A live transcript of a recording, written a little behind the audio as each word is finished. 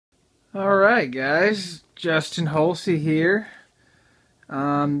Alright guys, Justin Holsey here.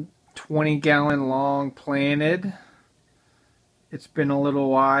 20-gallon long planted. It's been a little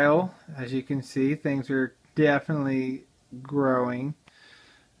while. As you can see, things are definitely growing.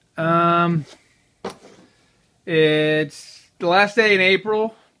 It's the last day in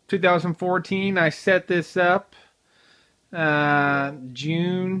April 2014. I set this up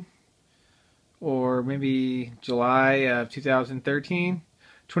June or maybe July of 2013.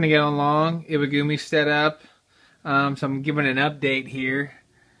 20-gallon long Iwagumi setup. So I'm giving an update here.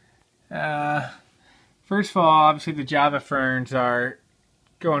 First of all, obviously the Java ferns are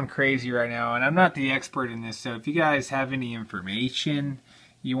going crazy right now, and I'm not the expert in this, so if you guys have any information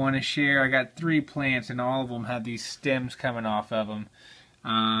you want to share, I got 3 plants and all of them have these stems coming off of them,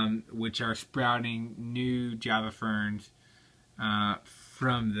 which are sprouting new Java ferns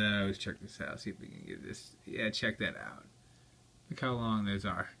from those. Check this out, see if we can get this. Yeah, check that out. Look how long those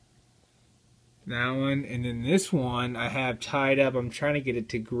are. That one, and then this one I have tied up. I'm trying to get it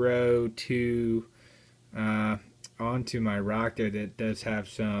to grow to onto my rock there that does have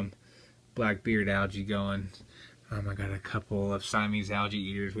some blackbeard algae going. I got a couple of Siamese algae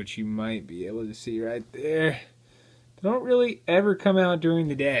eaters, which you might be able to see right there. They don't really ever come out during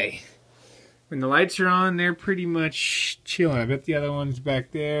the day. When the lights are on, they're pretty much chilling. I bet the other one's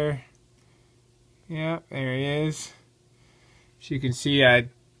back there. Yeah, there he is. So you can see I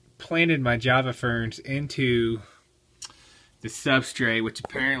planted my Java ferns into the substrate, which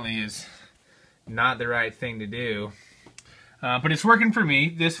apparently is not the right thing to do. But it's working for me.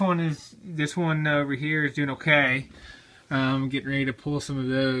 This one over here is doing okay. I'm getting ready to pull some of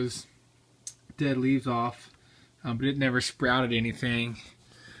those dead leaves off, but it never sprouted anything.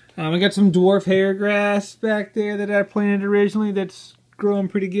 I got some dwarf hair grass back there that I planted originally that's growing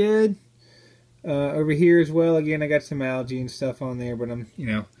pretty good. Over here as well, again, I got some algae and stuff on there, but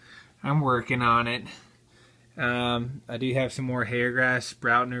I'm working on it. I do have some more hair grass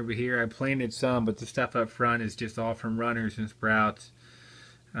sprouting over here. I planted some, but the stuff up front is just all from runners and sprouts.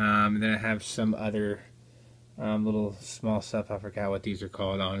 And then I have some other little small stuff. I forgot what these are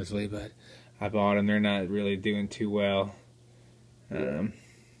called, honestly, but I bought them. They're not really doing too well.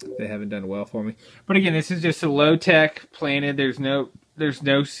 They haven't done well for me. But again, this is just a low-tech planted. There's no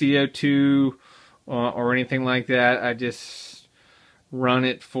CO2 or anything like that. I just run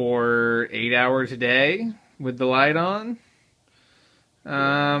it for 8 hours a day with the light on,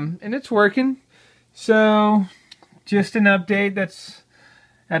 and it's working. So just an update. That's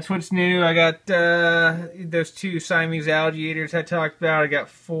what's new. I got those 2 Siamese algae eaters I talked about. I got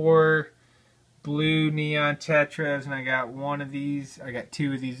 4 blue neon tetras, and I got 1 of these. I got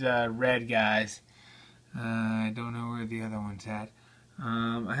 2 of these red guys. I don't know where the other one's at.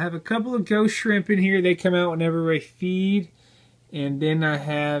 I have a couple of ghost shrimp in here. They come out whenever I feed. And then I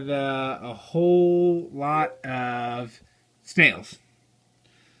have a whole lot of snails.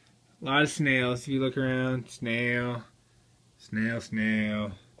 A lot of snails. If you look around, snail, snail,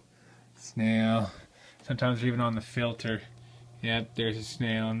 snail, snail. Sometimes they're even on the filter. Yep, there's a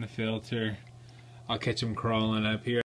snail on the filter. I'll catch them crawling up here.